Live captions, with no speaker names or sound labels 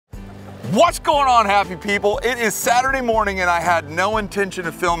What's going on, happy people? It is Saturday morning and I had no intention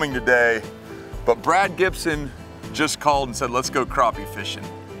of filming today, but Brad Gibson just called and said, let's go crappie fishing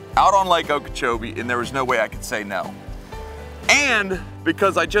out on Lake Okeechobee, and there was no way I could say no. And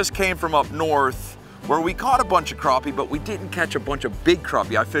because I just came from up north where we caught a bunch of crappie, but we didn't catch a bunch of big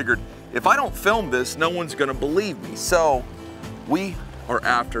crappie, I figured if I don't film this, no one's gonna believe me. So we are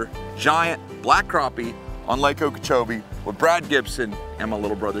after giant black crappie on Lake Okeechobee with Brad Gibson and my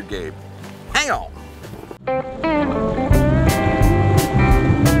little brother Gabe. Hang on.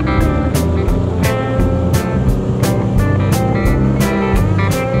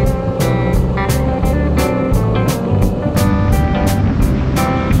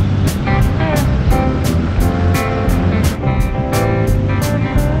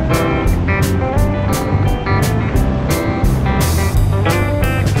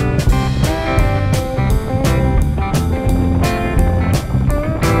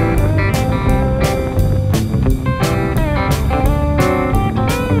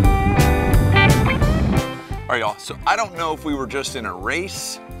 All right, y'all, so I don't know if we were just in a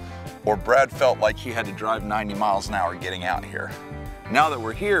race or Brad felt like he had to drive 90 miles an hour getting out here. Now that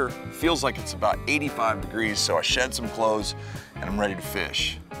we're here, it feels like it's about 85 degrees, so I shed some clothes and I'm ready to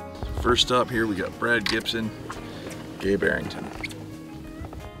fish. First up here, we got Brad Gibson, Gabe Arrington.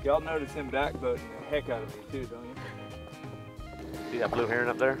 Y'all notice him backboating the heck out of me too, don't you? See that blue heron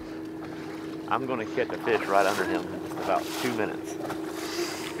up there? I'm gonna catch a fish right under him in about 2 minutes.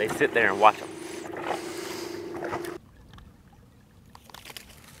 They sit there and watch them.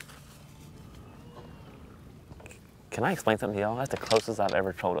 Can I explain something to y'all? That's the closest I've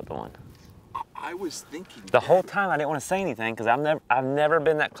ever trolled up to one. I was thinking The whole time I didn't want to say anything because I've never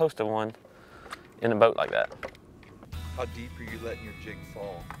been that close to one in a boat like that. How deep are you letting your jig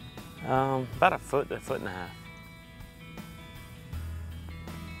fall? About a foot to a foot and a half.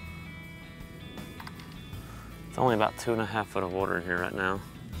 It's only about 2.5 foot of water in here right now.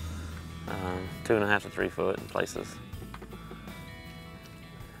 2.5 to 3 foot in places.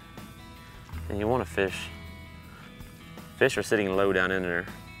 And you want to fish. Fish are sitting low down in there.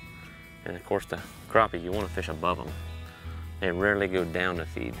 And of course the crappie, you want to fish above them. They rarely go down to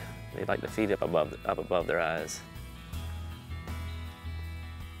feed. They like to feed up above their eyes.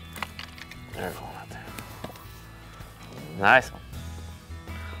 There's one right there. Nice one.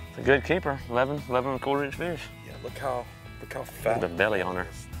 It's a good keeper, 11 1/4 inch fish. Yeah, look how fat. The belly on her.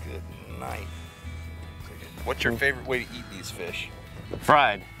 Good night. What's your favorite way to eat these fish?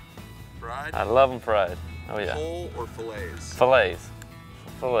 Fried. Fried? I love them fried. Oh yeah. Whole or fillets? Fillets.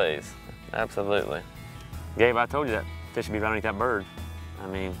 Fillets. Absolutely. Gabe, I told you that fish should be right underneath that bird. I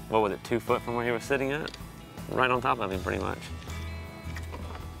mean, what was it, 2 foot from where he was sitting at? Right on top of him, pretty much.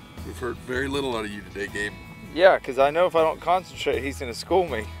 We've heard very little out of you today, Gabe. Yeah, because I know if I don't concentrate, he's going to school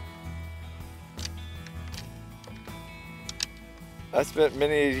me. I spent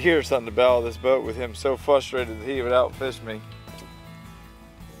many years on the bow of this boat with him so frustrated that he would outfish me.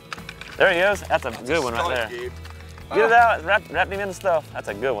 There he is. That's a good one right there. Gabe. Get it out. Wrap him in the stuff. That's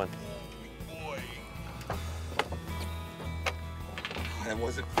a good one. Boy. I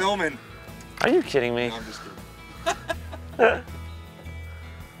wasn't filming. Are you kidding me? No, I'm just kidding. Look at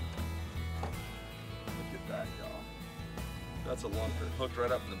that, y'all. That's a lumper. Hooked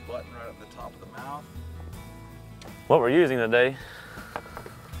right up in the button, right up the top of the mouth. What we're using today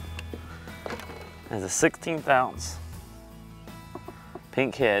is a 16th ounce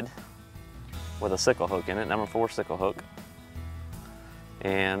pink head with a sickle hook in it, number 4 sickle hook,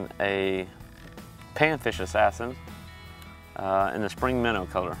 and a panfish assassin in the spring minnow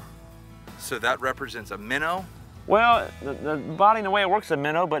color. So that represents a minnow? Well, the body and the way it works is a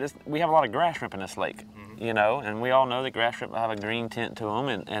minnow, but we have a lot of grass shrimp in this lake, you know, and we all know that grass shrimp have a green tint to them,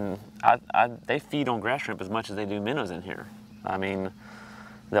 and they feed on grass shrimp as much as they do minnows in here. I mean,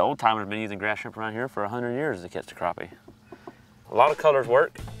 the old timers have been using grass shrimp around here for 100 years to catch the crappie. A lot of colors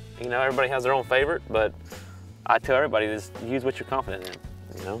work. You know, everybody has their own favorite, but I tell everybody just use what you're confident in,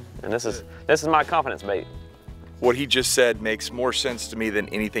 you know? And this is my confidence bait. What he just said makes more sense to me than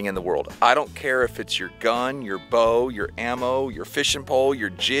anything in the world. I don't care if it's your gun, your bow, your ammo, your fishing pole, your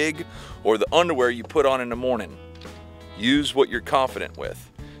jig, or the underwear you put on in the morning. Use what you're confident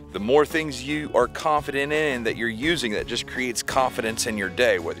with. The more things you are confident in that you're using, that just creates confidence in your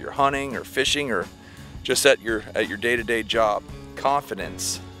day, whether you're hunting or fishing or just at your day-to-day job.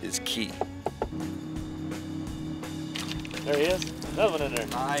 Confidence is key. There he is, another one in there.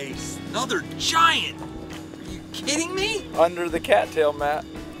 Nice, another giant. Are you kidding me? Under the cattail mat.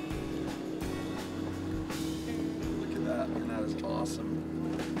 Look at that, that is awesome.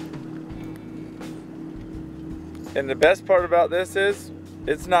 And the best part about this is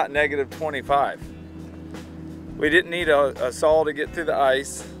It's not negative 25. We didn't need a saw to get through the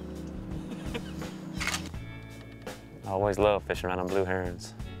ice. I always love fishing around on blue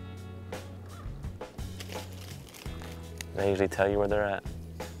herons. They usually tell you where they're at.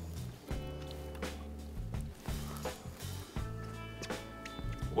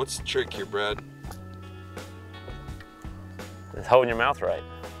 What's the trick here, Brad? It's holding your mouth right.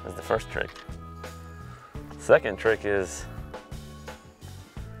 That's the first trick. Second trick is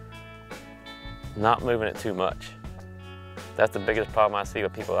not moving it too much. That's the biggest problem I see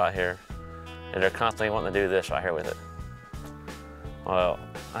with people out here, and they're constantly wanting to do this right here with it. Well,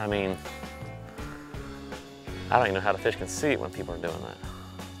 I mean, I don't even know how the fish can see it when people are doing that.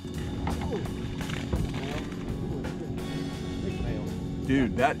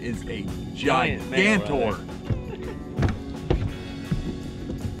 Dude, that is a gigantor.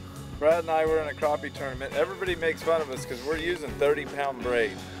 Brad and I were in a crappie tournament. Everybody makes fun of us because we're using 30-pound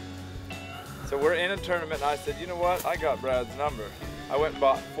braid. So we're in a tournament and I said, you know what? I got Brad's number. I went and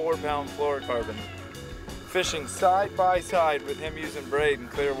bought 4-pound fluorocarbon. Fishing side by side with him using braid in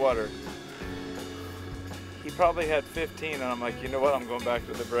clear water. He probably had 15 and I'm like, you know what? I'm going back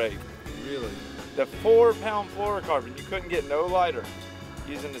to the braid. Really? The 4-pound fluorocarbon, you couldn't get no lighter.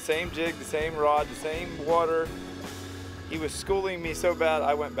 Using the same jig, the same rod, the same water. He was schooling me so bad,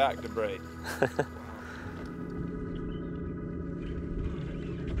 I went back to braid.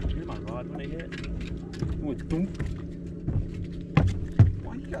 Here's my rod when they hit it. Ooh, it's boom.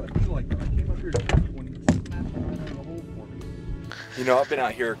 Why you gotta be like that? I came up here when he smashed the hole for me. You know, I've been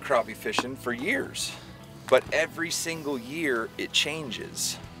out here crappie fishing for years, but every single year it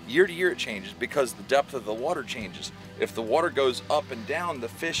changes. Year to year it changes because the depth of the water changes. If the water goes up and down, the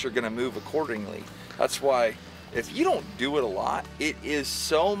fish are gonna move accordingly. That's why if you don't do it a lot, it is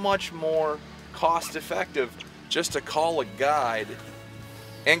so much more cost effective just to call a guide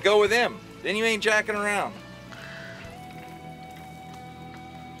and go with him. Then you ain't jacking around.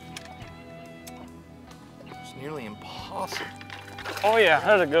 It's nearly impossible. Oh yeah,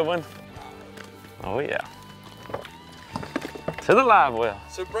 that's a good one. Oh yeah. To the live well.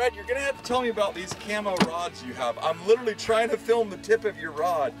 So Brad, you're gonna have to tell me about these camo rods you have. I'm literally trying to film the tip of your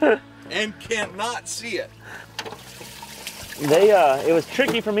rod and cannot see it. It was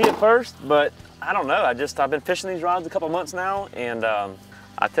tricky for me at first, but I don't know. I've been fishing these rods a couple months now, and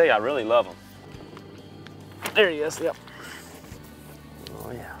I tell you, I really love them. There he is, yep.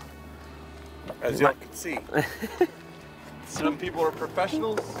 Oh yeah. As y'all can see, some people are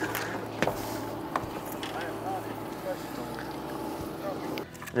professionals.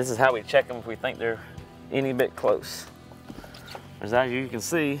 This is how we check them if we think they're any bit close. As you can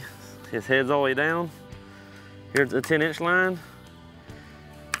see, his head's all the way down. Here's the 10-inch line,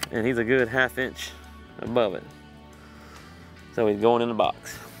 and he's a good ½ inch above it. So he's going in the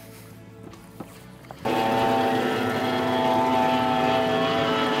box.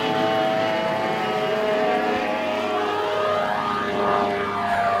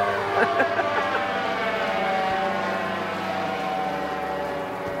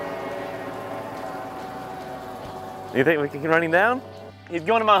 You think we can run him down? He's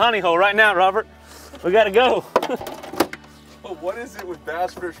going to my honey hole right now, Robert. We gotta go. But what is it with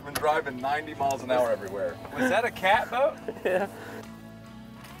bass fishermen driving 90 miles an hour everywhere? Was that a cat boat? Yeah.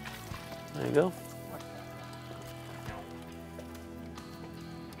 There you go.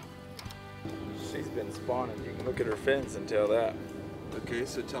 She's been spawning. You can look at her fins and tell that. Okay,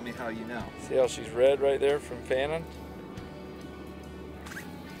 so tell me how you know. See how she's red right there from fanning?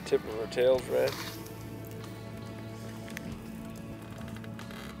 Tip of her tail's red.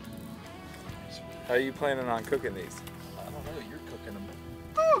 How are you planning on cooking these? I don't know, you're cooking them.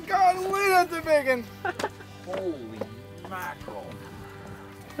 Oh God, look at the big one. Holy mackerel.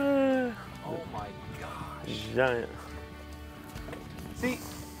 Oh my gosh. Giant. See,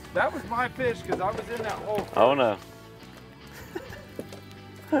 that was my fish because I was in that hole. Oh no.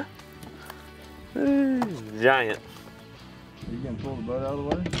 Giant. Are you gonna pull the boat out of the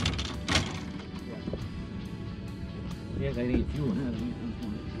way? Yes, I need fuel.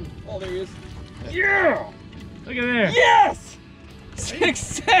 Oh, there he is. Yeah! Look at there. Yes!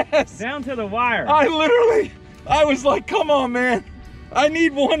 Success! Down to the wire. I was like, come on, man. I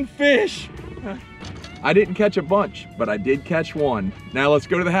need one fish. I didn't catch a bunch, but I did catch one. Now let's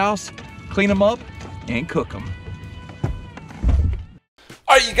go to the house, clean them up, and cook them.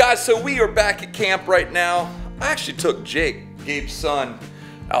 All right, you guys, so we are back at camp right now. I actually took Jake, Gabe's son,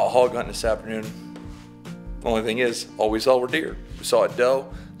 out hog hunting this afternoon. Only thing is, all we saw were deer. We saw a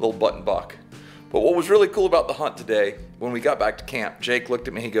doe, little button buck. But what was really cool about the hunt today, when we got back to camp, Jake looked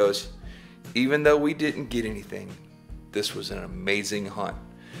at me, he goes, even though we didn't get anything, this was an amazing hunt.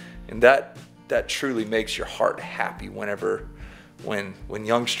 And that truly makes your heart happy when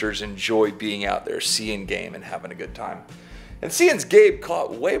youngsters enjoy being out there seeing game and having a good time. And seeing Gabe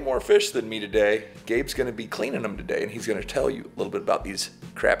caught way more fish than me today, Gabe's gonna be cleaning them today, and he's gonna tell you a little bit about these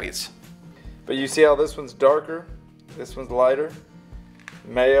crappies. But you see how this one's darker, this one's lighter,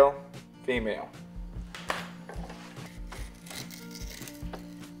 male, female.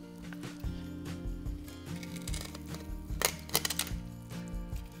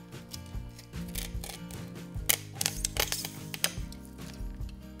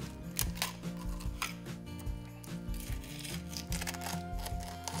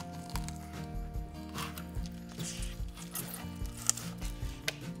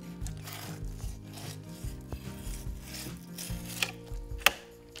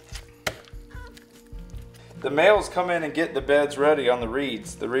 The males come in and get the beds ready on the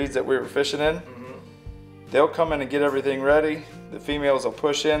reeds that we were fishing in. Mm-hmm. They'll come in and get everything ready. The females will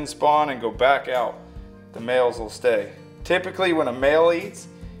push in, spawn, and go back out. The males will stay. Typically when a male eats,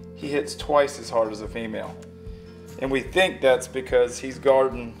 he hits twice as hard as a female. And we think that's because he's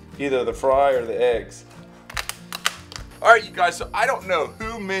guarding either the fry or the eggs. All right, you guys, so I don't know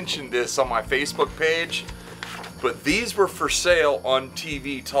who mentioned this on my Facebook page, but these were for sale on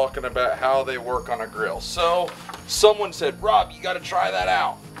TV talking about how they work on a grill. So someone said, Rob, you gotta try that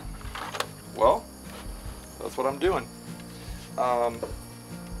out. Well, that's what I'm doing. I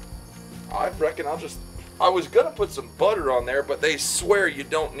reckon I was gonna put some butter on there, but they swear you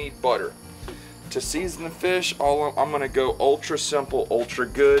don't need butter. To season the fish, I'm gonna go ultra simple, ultra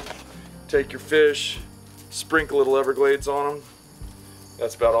good. Take your fish, sprinkle a little Everglades on them.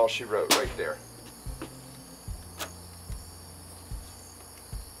 That's about all she wrote right there.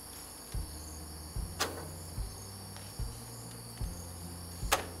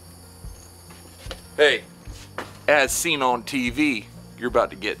 Hey, as seen on TV, you're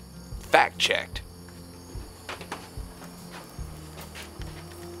about to get fact-checked.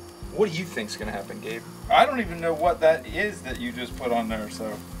 What do you think's gonna happen, Gabe? I don't even know what that is that you just put on there,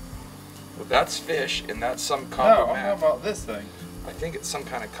 so. Well, that's fish, and that's some copper No, mat. how about this thing? I think it's some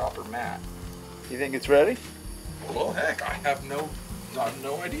kind of copper mat. You think it's ready? Well, heck, I have no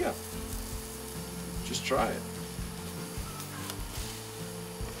idea. Just try it.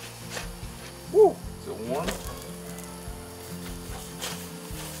 Woo! Is it warm?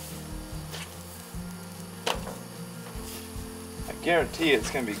 I guarantee it's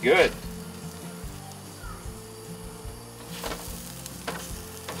gonna be good.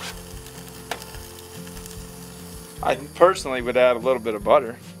 I personally would add a little bit of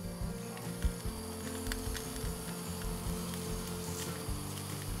butter.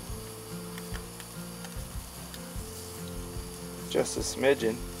 Just a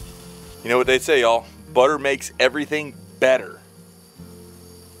smidgen. You know what they say, y'all? Butter makes everything better.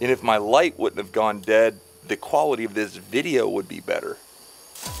 And if my light wouldn't have gone dead, the quality of this video would be better.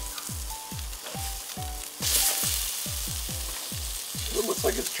 It looks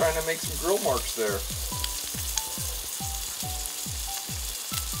like it's trying to make some grill marks there.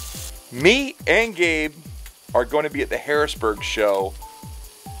 Me and Gabe are going to be at the Harrisburg show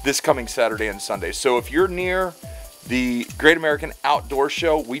this coming Saturday and Sunday. So if you're near the Great American Outdoor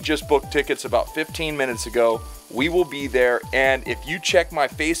Show, we just booked tickets about 15 minutes ago. We will be there, and if you check my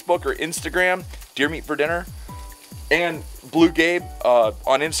Facebook or Instagram, Deer Meat for Dinner, and Blue Gabe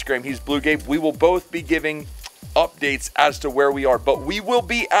on Instagram, he's Blue Gabe, we will both be giving updates as to where we are. But we will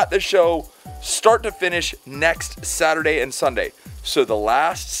be at the show start to finish next Saturday and Sunday. So the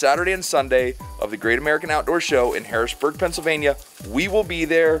last Saturday and Sunday of the Great American Outdoor Show in Harrisburg, Pennsylvania, we will be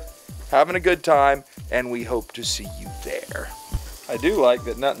there having a good time, and we hope to see you there. I do like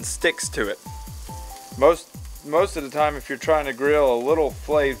that nothing sticks to it. Most of the time, if you're trying to grill a little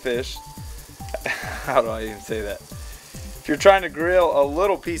fillet fish, how do I even say that? If you're trying to grill a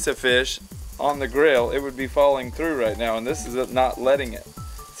little piece of fish on the grill, it would be falling through right now, and this is not letting it.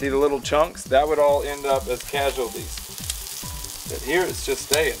 See the little chunks? That would all end up as casualties. But here it's just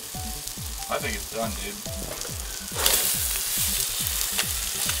staying. I think it's done, dude.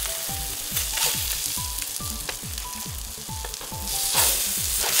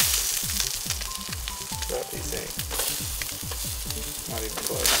 These ain't. Not even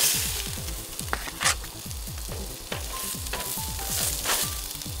close.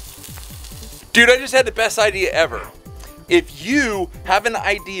 Dude, I just had the best idea ever. If you have an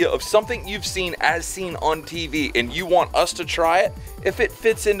idea of something you've seen as seen on TV and you want us to try it, if it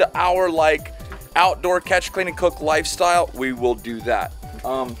fits into our like outdoor catch, clean, and cook lifestyle, we will do that.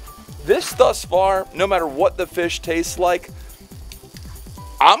 This thus far, no matter what the fish tastes like,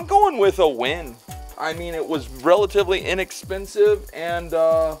 I'm going with a win. I mean, it was relatively inexpensive and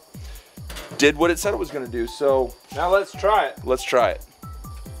did what it said it was gonna do. So now let's try it. let's try it.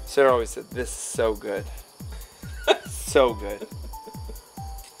 Sarah always said, this is so good. So good.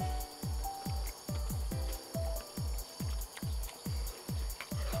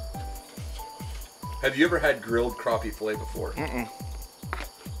 Have you ever had grilled crappie fillet before? Mm-mm.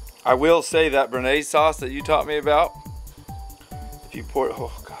 I will say that béarnaise sauce that you taught me about, if you pour it,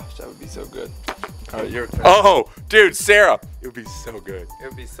 oh gosh, that would be so good. All right, your turn. Oh, dude, Sarah, it would be so good. It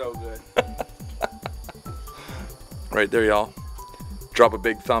would be so good. Right there, y'all. Drop a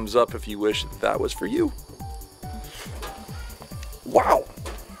big thumbs up if you wish that was for you. Wow,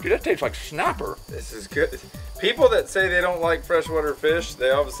 dude, that tastes like snapper. This is good. People that say they don't like freshwater fish,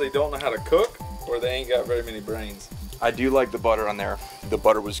 they obviously don't know how to cook, or they ain't got very many brains. I do like the butter on there. The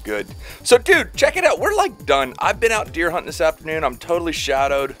butter was good. So dude, check it out. We're like done. I've been out deer hunting this afternoon. I'm totally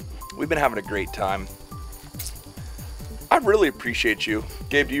shadowed. We've been having a great time. I really appreciate you.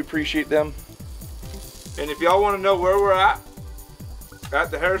 Gabe, do you appreciate them? And if y'all want to know where we're at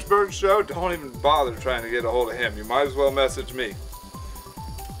the Harrisburg show, don't even bother trying to get a hold of him. You might as well message me.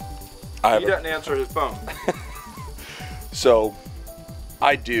 He doesn't answer his phone. So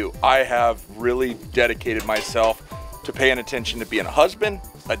I do. I have really dedicated myself to paying attention to being a husband,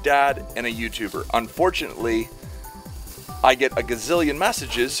 a dad, and a YouTuber. Unfortunately, I get a gazillion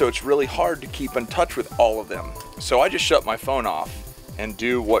messages, so it's really hard to keep in touch with all of them. So I just shut my phone off and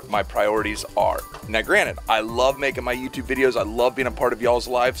do what my priorities are. Now granted, I love making my YouTube videos. I love being a part of y'all's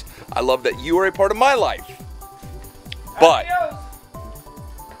lives. I love that you are a part of my life. But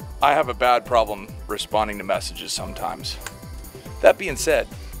I have a bad problem responding to messages sometimes. That being said,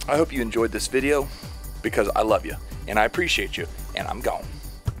 I hope you enjoyed this video because I love you and I appreciate you, and I'm gone.